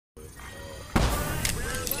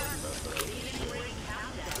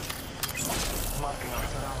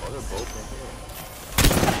both in here.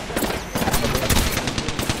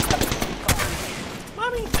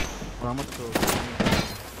 Mommy! Well, I'm gonna go.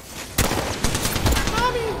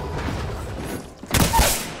 Mommy!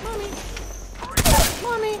 Mommy!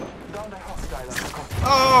 Mommy!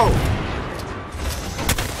 Oh!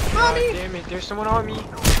 Mommy! Damn it, there's someone on me. Mommy!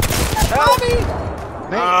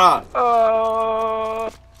 Ah! Oh.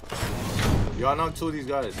 Yo, I knocked two of these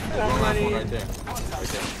guys. There's one last one right there.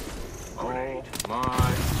 Right there. Oh my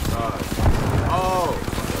god. Oh!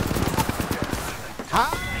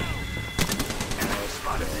 Huh?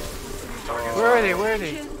 Where are they? Where are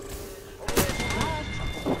they?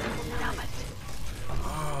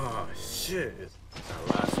 Oh shit.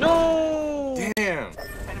 Last No! Damn.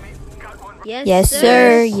 Yes,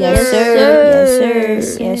 sir. Yes, sir.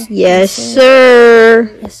 Yes, sir. Yes,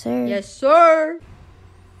 sir. Yes, sir. Yes, sir.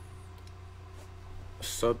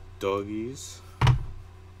 Sup, doggies?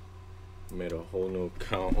 Made a whole new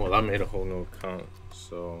account. Well, I made a whole new account,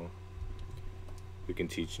 so we can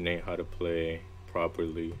teach Nate how to play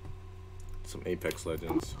properly some Apex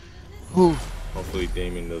Legends. Who? Hopefully,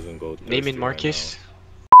 Damon doesn't go. Name thirsty it Marcus.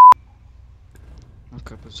 My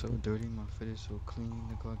cup is so dirty, my fit is so clean.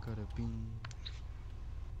 The Glock got a beam.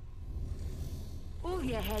 All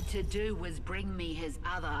you had to do was bring me his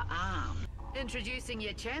other arm. Introducing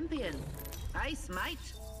your champion. Ace,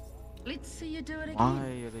 mate. Let's see you do it again. Why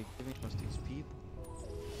are they giving us these people?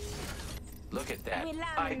 Look at that.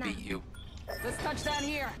 I beat you. Let's touch down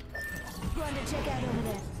here. Going to check out over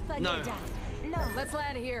there. No. No. Let's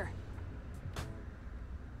land here.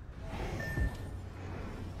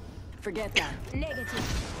 Forget that.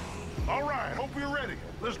 Negative. All right, hope you're ready.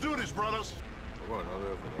 Let's do this, brothers. Come on, another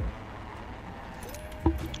over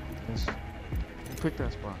Yes. Pick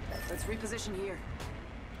that spot. Let's reposition here.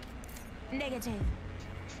 Negative.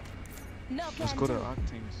 No can Let's go to do.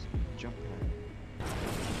 Octane's jump pad.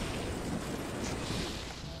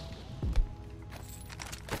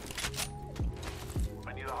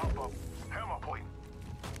 I need a hop up. Hammer point.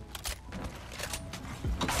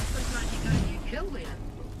 Looks like you got a new kill there.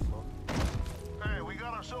 Hey, we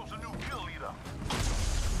got ourselves a new kill leader.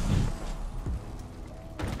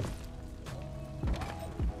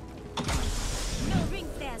 No ring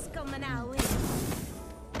fast coming our way.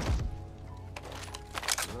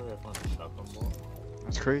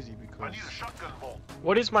 That's crazy I because need a shotgun bolt.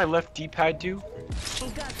 What does my left D-pad do? We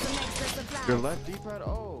got some extra supplies. your left D-pad.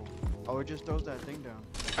 Oh, it just throws that thing down.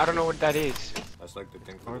 I don't know what that is. That's like the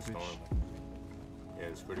thing for the Garbage. storm. Yeah,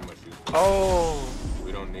 it's pretty much useless. Oh.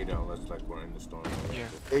 We don't need it unless like we're in the storm. Yeah.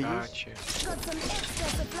 It Gotcha. Got some extra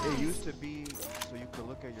supplies. It used to be so you could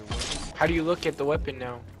look at your weapon. How do you look at the weapon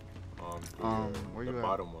now? Where the you at?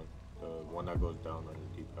 bottom one, the one that goes down on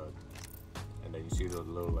your D-pad, and then you see the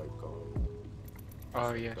little like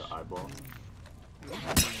Oh yes. the eyeball.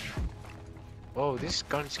 Oh, this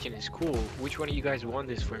gun skin is cool. Which one of you guys won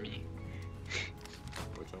this for me?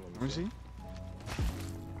 Which one? Let me see.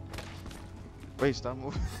 Wait, stop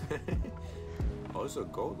moving. Oh, it's a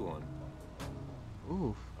gold one.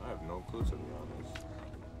 Ooh. I have no clue to be honest.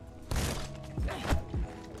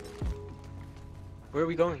 Where are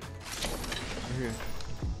we going? Right here.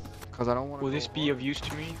 Cause I don't want to. Will this be of use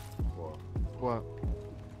to me? Well, What?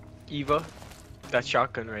 Eva? That's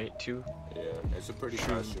shotgun, right? Too? yeah, it's a pretty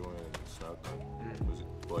fast shooting shotgun.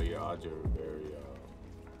 But your odds are very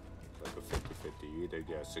like a 50-50. You either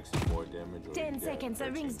get 64 damage or 10 you get seconds. The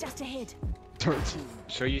 13 ring's just ahead. 13.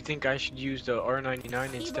 So you think I should use the R99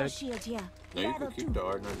 Evo instead? shield here. No, you Level could keep 2. the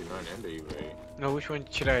R99 and the Eva 8. No, which one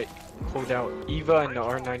should I hold out? Eva and the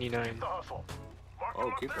R99. The hustle. Marking Oh,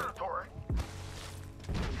 on keep it. territory.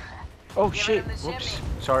 Oh shit! Whoops.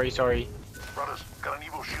 Sorry. Brothers, got an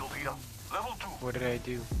Evo shield here. Level 2. What did I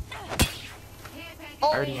do? I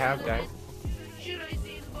already have that. Should I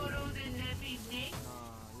see photos in Nappy's neck?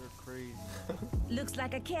 You're crazy. Looks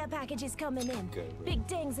like a care package is coming in. Good, bro. Big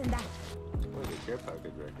things in that. What is a care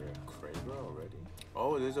package right here? Kraber already?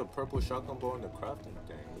 Oh, there's a purple shotgun bow in the crafting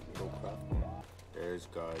thing. We can go craft one. There's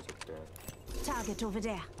guys up there. Target over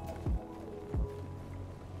there.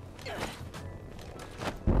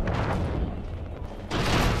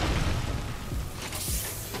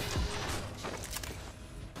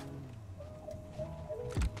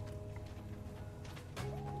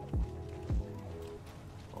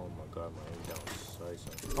 Oh my god, my aim down sights.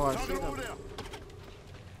 Oh, I see Target over them.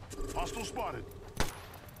 there. Hostile spotted.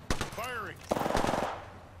 Firing.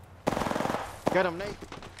 Get him, Nate.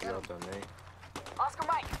 You out there, Nate? Oscar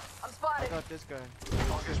Mike, I'm I spotted. got this guy.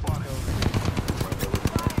 Target spotted.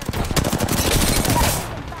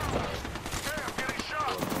 Hey, I'm getting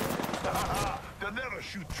shot. They'll never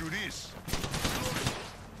shoot through this.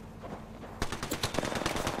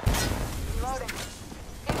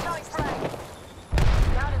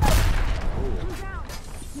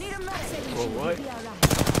 shield. what? You'll be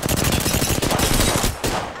alright.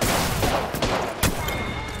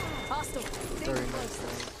 Hostile. Very nice,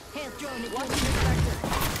 guys. Health drone is Watching the sector.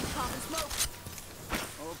 Popping smoke.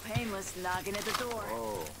 Oh, painless knocking at the door.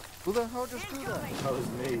 Oh, Who the hell just do that? that was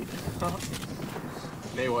Nate.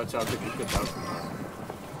 Nate, watch out if you could out.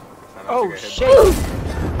 Oh shit!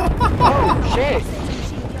 Oh shit!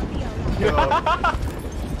 shield. You'll be alright.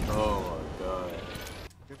 Oh my god.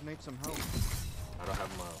 Give Nate some help. I don't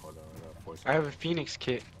have my. Hold on. I got 4 seconds. I have a Phoenix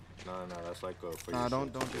kit. No, that's like a. For Nah, your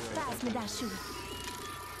don't shit. do that. Pass me that shield.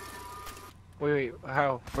 Wait,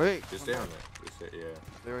 how? Wait. Just stay on it. Just stay, yeah.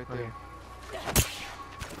 Stay right Okay. there.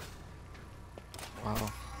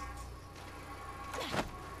 Wow.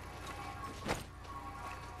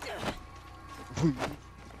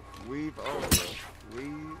 Weave over.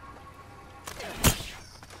 Weave.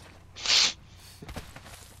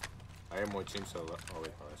 I have more team cell left. Oh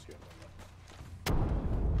wait, oh, that's you.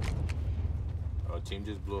 Oh, team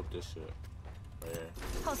just blew up this shit. Right here.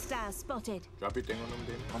 Hostile spotted. Drop your thing on them,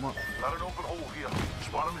 Damon. Come on. Got an open hole here.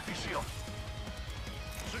 Spot him if you see him.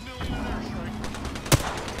 Signaling an airstrike.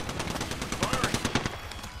 Firing.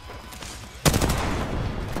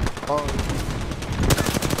 Oh,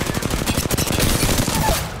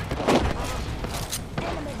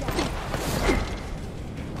 Enemy down.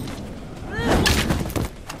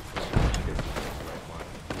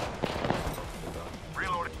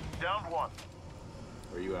 Reloading. Down one.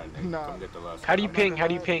 Where you at, Nate? Nah. Come get the last How do you one. ping? How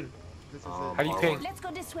do you ping? this is Um, it. How do you R1. ping? Let's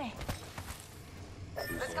go this way.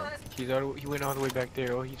 He went all the way back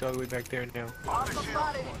there. Oh, he's all the way back there now. Hostile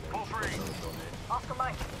spotted. Pull three. Oscar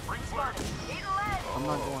Mike. Ring spotted. I'm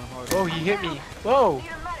not going hard. Oh, he hit me. Whoa!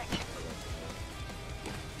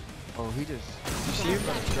 Oh, he just. You see him?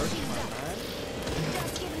 Dirty, my man.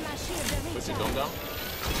 Just giving my shield a Put your recharge. dome down.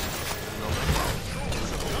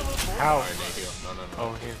 How? Alright, Nate, heal. No.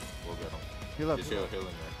 Oh, here. We'll get him. Heal up. Just heal in there.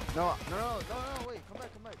 No, wait. Come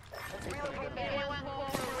back.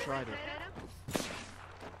 Tried it.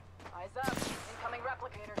 Eyes up. Incoming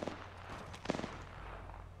replicator.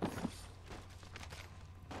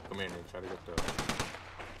 Come here, Nate. Try to get the.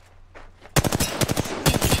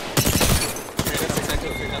 Take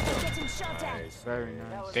that Getting shot at. Nice. Very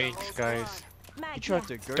nice. Thanks, guys. Mag He tried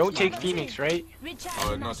here. to Don't take Level Phoenix, two. right? Recharging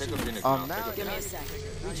Oh, my no, take a shield. Phoenix now. now. Take a Give me a Phoenix. sec.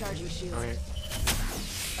 Recharging shields. Alright.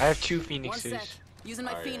 I have 2 1 Phoenixes. sec. Using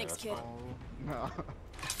my Alright, yeah, Phoenix that's kit. fine. No.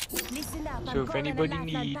 Listen up. So I'm if calling anybody a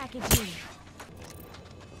lifeline need- package in.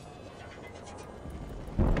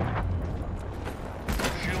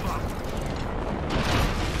 Shield up.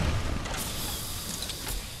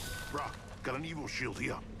 Brock, got an Evo shield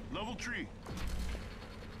here. Level 3.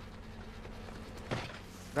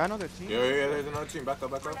 Got another team? Yeah, there's another team. Back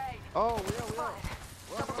up. Oh, we are.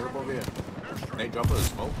 Put him over here. Nate, drop a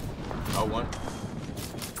smoke. Oh, one.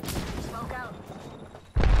 Smoke out.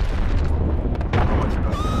 Watch your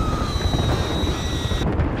back.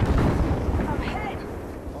 I'm hit.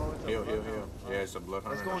 Oh, it's a Heal. bloodhound. Yeah, it's a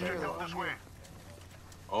bloodhound. Let's go in here. Check out this way.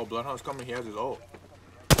 Oh, bloodhound's coming. He has his ult.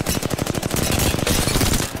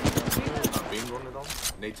 Beam running on.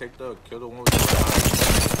 Nate, kill the one with the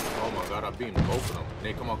bloodhound. Oh my god, I beamed both of them.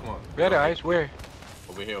 Nate, come on. Red eyes, where?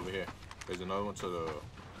 Over here. There's another one to the. Right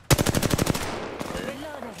here.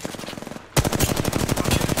 Reloading.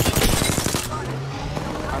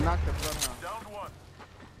 I knocked the bloodhound. Down one.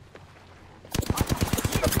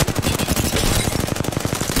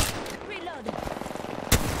 Reloading.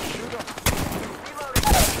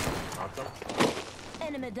 Knocked him.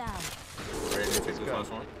 Enemy down. Ready to take this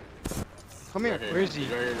last one? Come here. Right Where is he?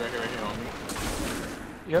 He's right here on me.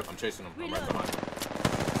 Yep. I'm chasing him. I'm right Reload. behind him.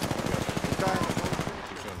 This guy.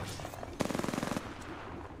 Keep shooting him.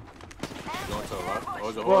 Going to the left. Oh,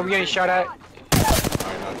 there's a Whoa, I'm getting shot at. Alright,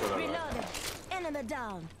 now to the right. Reloading. Enemy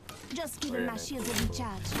down. Just giving Where my is it? shield a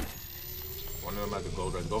recharge. One of them has the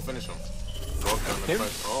gold red. Go finish him. Go up down the Him?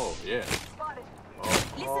 press. Oh, yeah.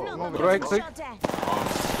 Listen Oh, up. oh, I'm do I getting click? shot at.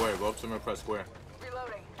 Square. Go up to him and press square.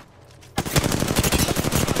 Reloading.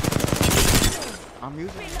 I'm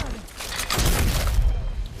using. Reloading.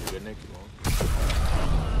 You good, Nick? Keep going.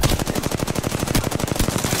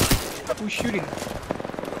 Who's shooting?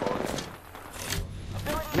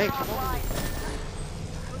 Nate, come over here.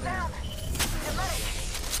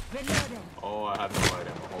 Reloading. Oh, I have no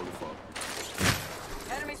idea. Holy fuck.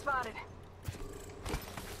 Enemy spotted.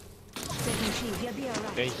 Taking shield. You'll be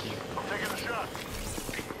alright. Thank you. I'm taking a shot.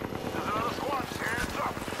 There's another squad. Hands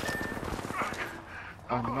up.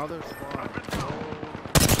 Another squad.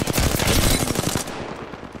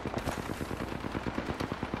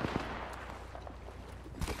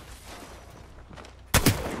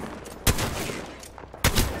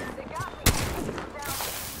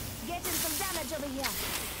 Getting some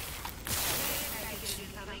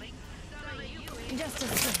Just a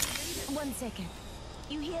sec. 1 second.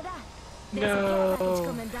 You hear that? There's No. a care package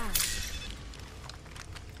coming down.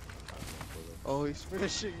 Oh, he's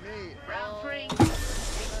finishing Nate. Round 3.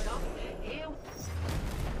 Here.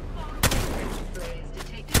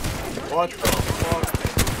 What the fuck?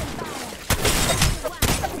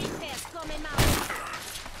 Repairs coming out.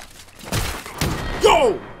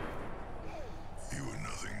 Yo! You were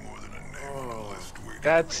nothing more than a name-less twig.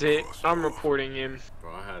 That's it. I'm reporting him.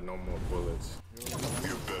 Bro, I had no more bullets. You're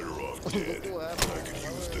better off dead. I could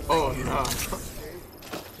use the Oh, nah.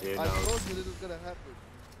 Yeah, I no. told you this was gonna happen.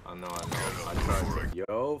 I know. I tried to.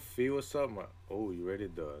 Yo, Fee, what's up, man? Oh, you ready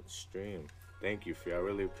to stream? Thank you, Fee. I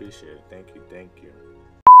really appreciate it. Thank you.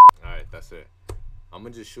 Alright, that's it. I'm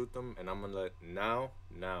gonna just shoot them, and I'm gonna let now,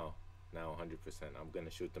 100%. I'm gonna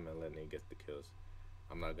shoot them and let Nate get the kills.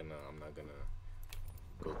 I'm not gonna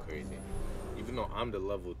go crazy. Even though I'm the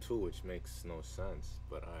level 2, which makes no sense.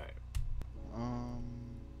 But alright.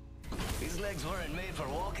 These legs weren't made for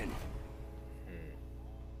walking.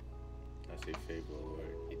 That's your favorite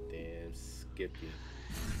word. You damn Skippy.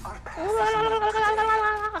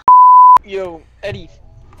 Yo, Eddie,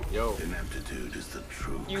 Yo, Ineptitude is the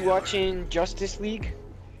true you killer. watching Justice League?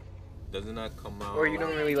 doesn't that come out? Or you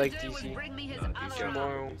don't really like Do was DC? bring me his Nah, other DC.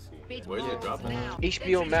 Tomorrow. DC. Where's it dropping?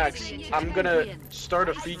 HBO Max. I'm gonna start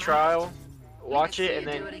a free trial, watch it, and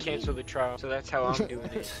then cancel the trial. So that's how I'm doing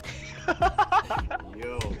it.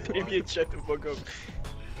 Yo, Maybe shut the fuck up.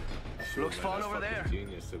 Looks fun that's over fucking there.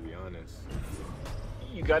 Genius, to be honest.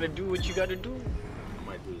 You gotta do what you gotta do. I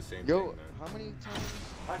might do the same Yo, thing, man. how many times?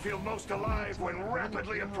 I feel most alive when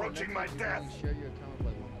rapidly you know how approaching my Netflix death. only share your account with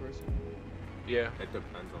like one person? Yeah. It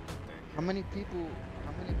depends on the thing. How many people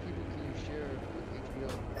can you share with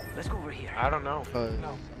HBO? Let's go over here. I don't know. Cause am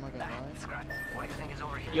I gonna lie? What do you think is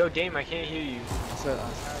over here? Yo, Dame, I can't hear you. I said I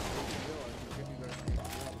have HBO. I can give you guys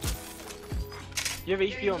HBO. You have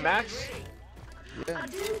HBO Max? Yeah. I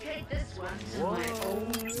do take this one to my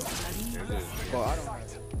own bloody Well, I don't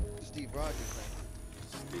have Steve Rogers.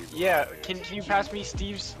 Yeah. Can you pass me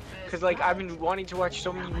Steve's? Cause like I've been wanting to watch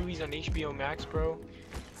so many movies on HBO Max, bro.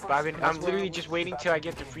 But I'm literally just waiting till I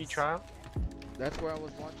get the free trial. That's where I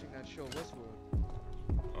was watching that show Westworld.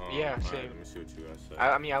 Yeah, alright, same. Let me see what you guys say.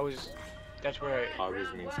 I mean, that's where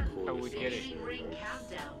August means cool. I would get it. ring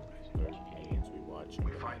countdown. Means we watch.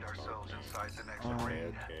 We find ourselves inside the next Oh. Okay,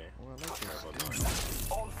 ring. okay. Oh, I like this. Hold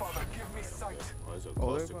on. All Father, give me sight. Oh, there's a Oh, they're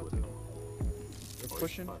caustic about with to. them. They're Oh,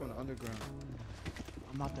 pushing he's from the underground.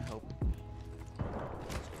 I'm out to help.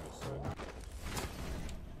 That's what I said.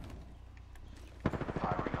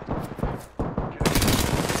 Firing up.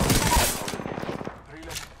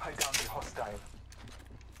 Reload. Hide down the hostile.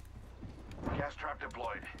 Gas trap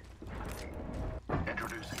deployed.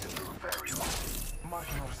 Introducing a new variable.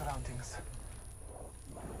 Marking our surroundings.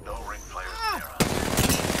 No ring players near us.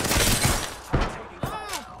 I'm taking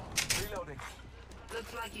fire. Reloading.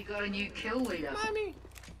 Looks like you got a new kill leader. Mommy.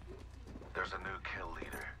 There's a new kill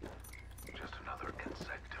leader. Just another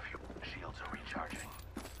insect if your shields are recharging.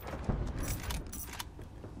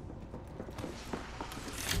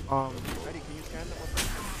 Eddie, can you scan that one?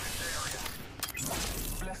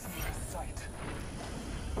 Bless me with sight.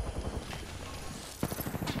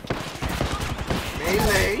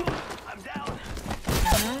 Melee. I'm down.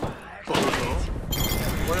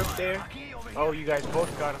 What up there? Oh, you guys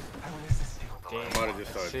both got him. I will assist you. I'm Damn. about to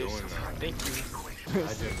just start Assist. doing that. Thank you. I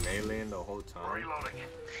just meleeing the whole time. Reloading.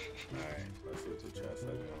 Alright, let's see what the chat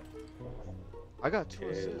says now. I got 2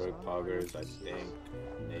 Okay, assists. Rick Poggers, I think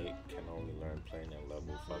Nate can only learn playing at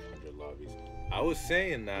level 500 lobbies. I was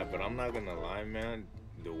saying that, but I'm not gonna lie, man.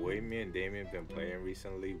 The way me and Damien been playing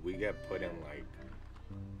recently, we get put in like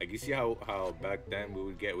you see how back then we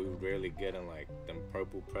would rarely get in like them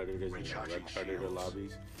purple predators and the red predator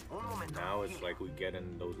lobbies. Now it's like we get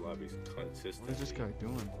in those lobbies consistently. What is this guy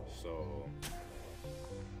doing? So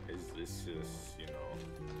it's just, you know,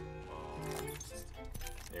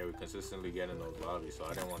 yeah, we consistently get in those lobbies, so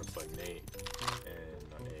I didn't want to put Nate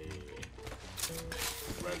in a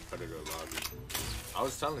red predator lobby. I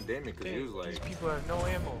was telling Damien because he was These like, people have no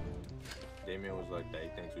ammo. Damien was like that he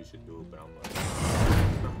thinks we should do it, but I'm like,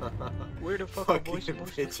 Where the fuck are fucking boys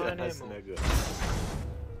supposed to bitch find ass ammo? nigga.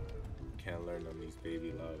 Can't learn on these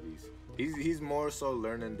baby lobbies. He's more so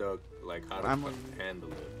learning the like how to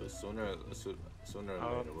handle it, but sooner or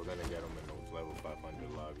later we're gonna get him in those level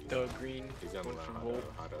 500 lobbies. The green He's gonna one learn from how Volt.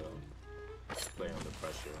 to play under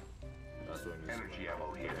pressure. That's what he needs Energy to ammo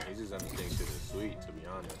learn. here. He's just gonna think shit is sweet, to be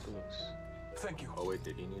honest. Thank you. Oh wait,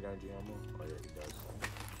 did he need energy ammo? Oh yeah, he does.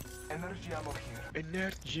 Energy ammo here.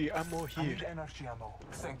 Energy ammo I here. need energy ammo.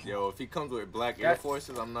 Thank you. Yo, if he comes with black Air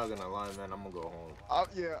Forces, I'm not gonna lie, man. I'm gonna go home.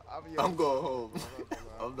 I'm going home.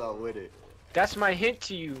 I'm not with it. That's my hint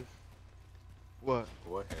to you. What?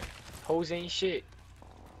 What? Hoes ain't shit.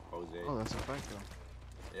 Jose. Oh, that's a fact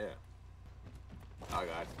though. Yeah. I know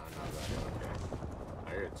that. Okay. I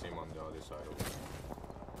hear a team on the other side over there.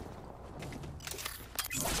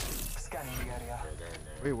 Scanning the area. Yeah, they're in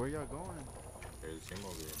there. Wait, where y'all going? There's a team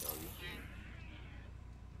over here, doggy.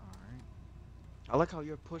 Alright. I like how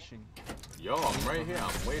you're pushing. Yo, I'm right here.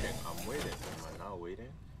 I'm waiting. Am I not waiting?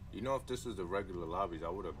 You know, if this was the regular lobbies, I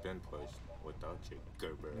would have been pushed without you.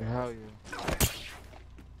 Gerber. Hell yeah.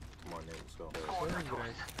 Come on, Nate, let's go. Where are you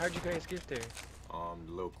guys? How'd you guys get there?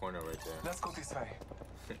 The little corner right there. Let's go this way.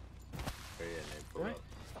 Right here, Nate. Pull What? up.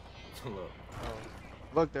 Pull up.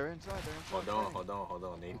 Look, they're inside. They're inside. Hold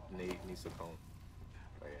on. Nate needs to come.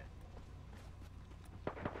 Right here.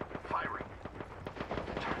 Firing.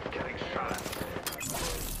 Getting shot.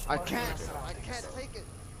 I can't take it.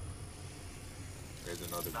 There's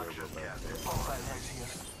another Gerber back there. Hostile right here.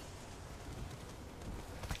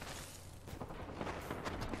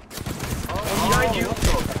 Behind you.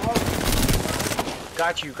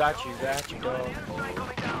 Got you, dog.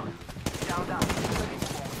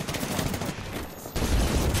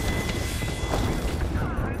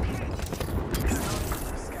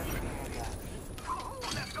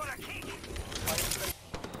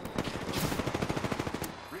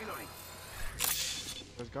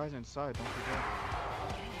 There's guys inside. Don't forget.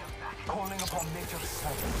 Calling upon nature's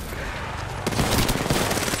strength.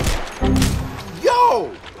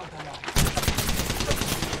 Yo!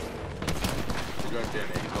 He's right there,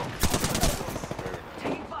 Nate. Go.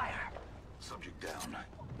 Taking fire. Subject down.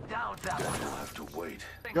 Down that one. We'll have to wait.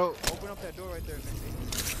 Yo, open up that door right there,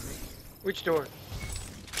 Missy. Which door?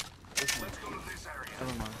 Let's go to this area.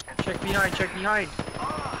 Never mind. Check behind.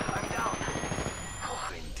 I'm down.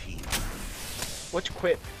 Same team. What's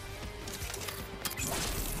quip?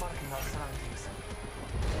 Marking our surroundings.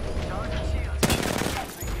 Charging shields.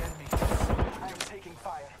 Capturing the enemy. I am taking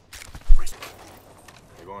fire.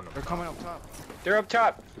 They're going up. They're coming up top. They're up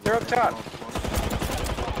top.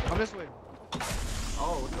 Come this way.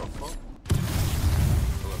 Oh, what the fuck?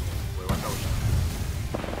 Hold up, wait, watch out.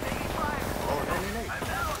 Oh, Nate. I'm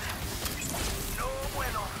down. No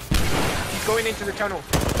bueno. He's going into the tunnel.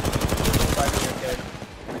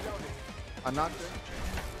 I knocked her.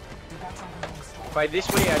 By this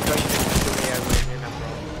way, I thought you meant the way I went in, bro.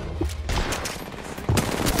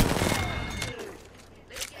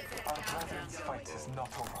 Our brethren's fight is not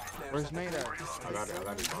over. Where's Nate at? I got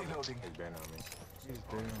his banner on me. He's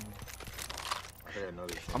dead. I hear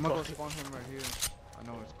another team. I'm gonna go spawn him right here. I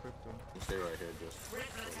know it's crypto. You stay right here, just.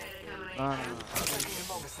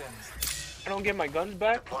 I don't get my guns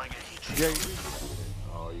back. Yeah, you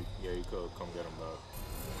Oh, you could come get him back.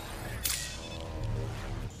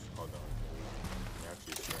 Hold on.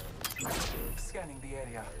 Actually, Scanning the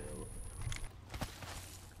area.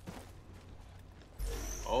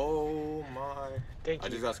 oh my. Thank I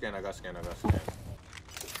you. just got scanned. Alright,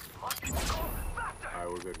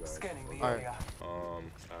 we're good, guys. Scanning the Alright. area. Alright,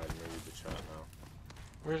 let me read the chat now.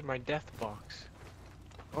 Where's my death box?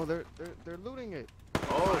 Oh, they're looting it.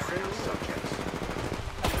 Oh, seriously?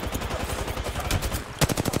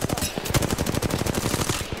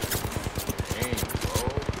 Dang,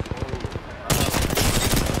 bro.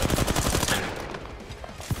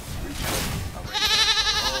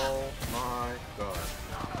 Oh my god.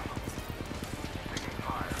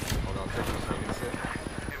 Hold on, take this fucking shit.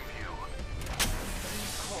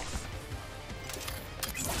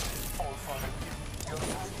 All fallen. Your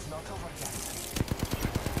time is not over yet.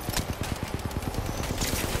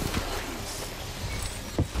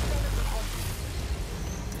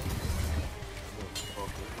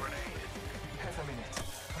 Half a minute.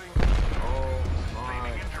 Oh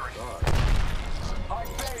my god. I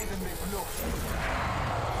bathe in the blood.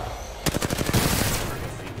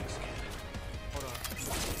 Hold on.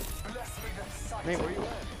 Bless me the sight. Nate, where you at?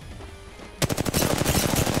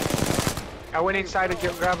 I went inside to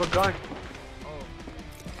grab a gun. Oh.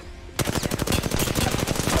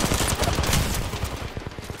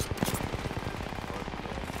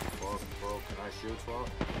 Fuck, bro, can I shoot, fuck?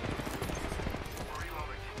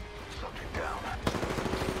 Subject down.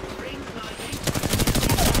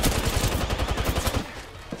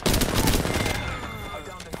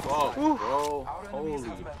 Fuck, bro. Our enemies Holy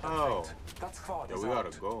have met their hell. fate. That squad Yeah, is we out.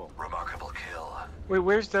 gotta go. Remarkable kill. Wait,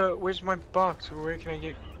 where's my box? Where can I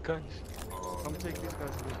get guns? Come take these guys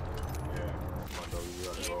with you. Yeah, come on, dog, we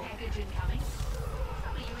gotta go. Package incoming.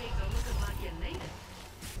 Some of you eggs are looking like you need it.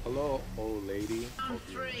 Hello, old lady. On Hope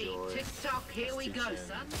you 3, enjoy. TikTok, here we go,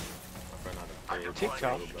 son. I friend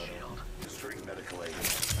TikTok? Destroying medical aid.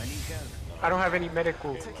 I need help. I don't have any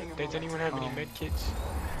medical. Does anyone have any med kits?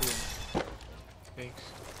 Thanks.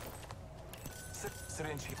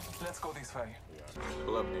 Syringe. Let's go this way.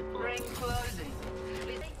 Pull up, Nate. Pull up. Ring closing.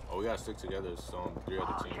 Oh, we gotta stick together. So 3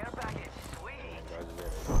 other teams. Care package, sweet. And guys are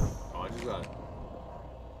there. Oh, I just got.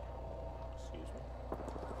 Excuse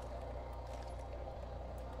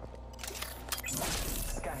me.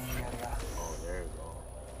 Scanning the area. Oh, there you go.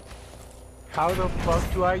 How the fuck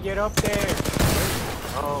do I get up there?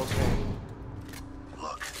 Oh, okay.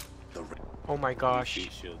 Look. The Oh my gosh.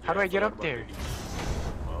 How do I get up there?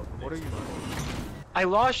 What are you doing? I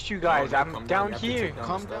lost you guys. I'm down here.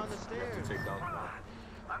 Come down the stairs. Take down.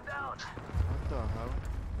 I'm down. What the hell?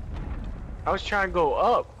 I was trying to go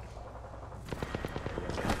up.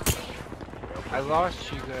 I lost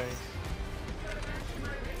you guys.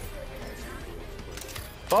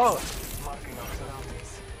 Fuck. Marking our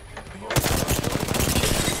surroundings.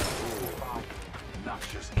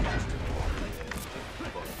 Noxious gas.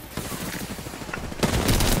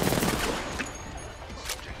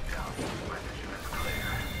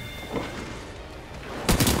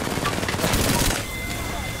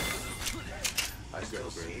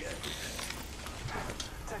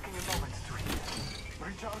 Taking a moment to heal.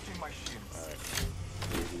 Recharging my shields. Alright.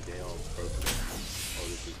 Maybe they all purple. Oh,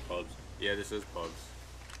 this is pubs. Yeah, this is pubs.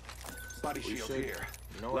 Body We shield should. here.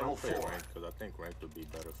 You know what? Level I'll play 4. ranked because I think ranked would be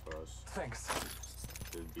better for us. Thanks.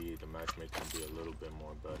 The matchmaking would be a little bit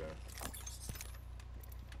more better.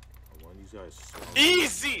 One of these guys so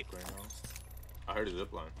Easy! right now. I heard a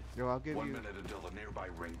zip line. Yo, I'll give 1 you. minute until the nearby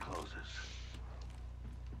ring closes.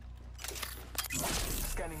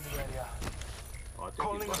 Scanning the area. Oh, I think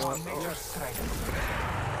Calling he's upon oh, nature's strength.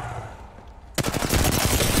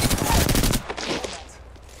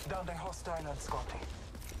 Down the hostile and Scotty.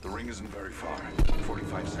 The ring isn't very far.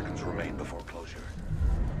 45 seconds remain before closure.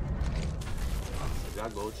 Is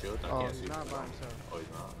that gold shield? I Oh, can't he's see. not by himself. Oh, he's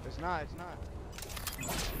not. It's not. It's not.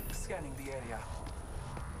 Scanning the area.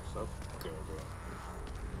 What's up? Okay, bro.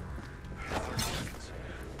 30 seconds.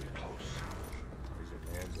 Close. Where's your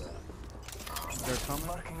man's at? They're coming.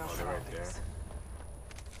 Marking our Oh, they're right surroundings.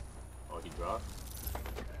 Oh, he dropped?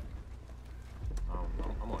 I don't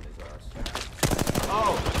know. I'm on his ass.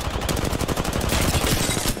 Oh!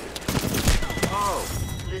 Oh!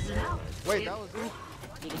 Listen up. Wait, that was it.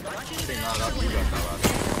 I think not. You got that last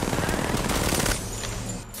one.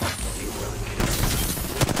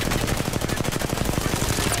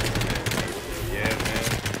 Yeah, man.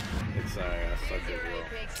 It's alright. I suck as well.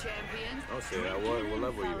 Apex champions. Don't say that. What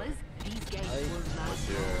level are you Fellas, at? these games will last.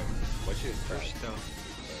 What's your first stuff?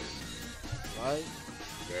 Right?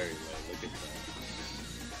 Very low. Look at that.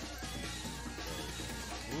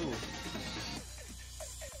 Ooh.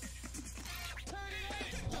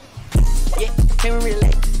 Yeah, can't really